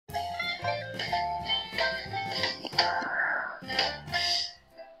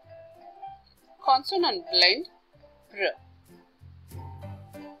Consonant blend pr.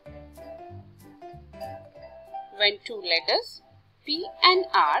 When two letters P and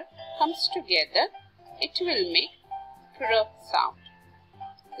R comes together, it will make pr sound.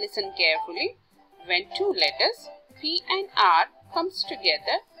 Listen carefully. When two letters P and R comes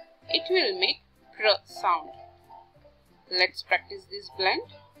together, it will make pr sound. Let's practice this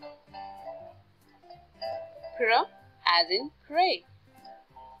blend. Pr as in pray.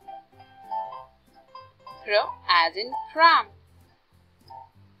 Pr as in pram.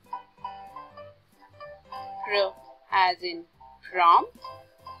 Pr as in prom.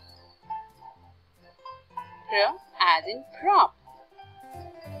 Pr as in prop.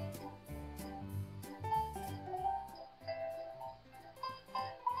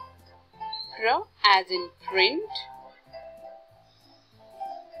 Pr as in print.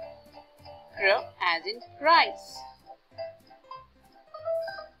 Pr as in price.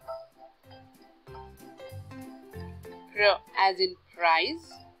 Pr as in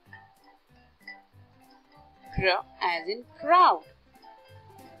prize. Pr as in proud.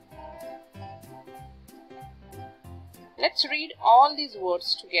 Let's read all these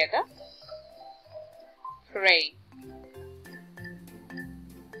words together. Pray,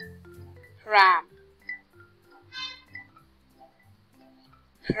 pram,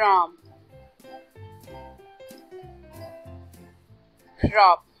 prom,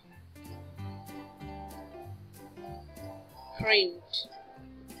 prop, print,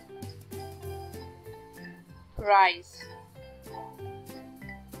 price,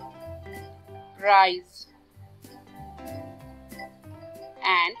 prize,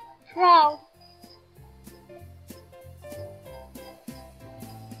 and proud.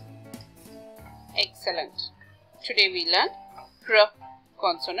 Excellent. Today we learned pr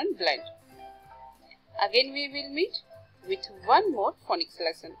consonant blend. Again we will meet with one more phonics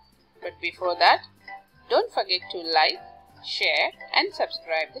lesson. But before that, don't forget to like, share and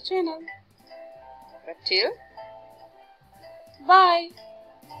subscribe the channel. But till, bye.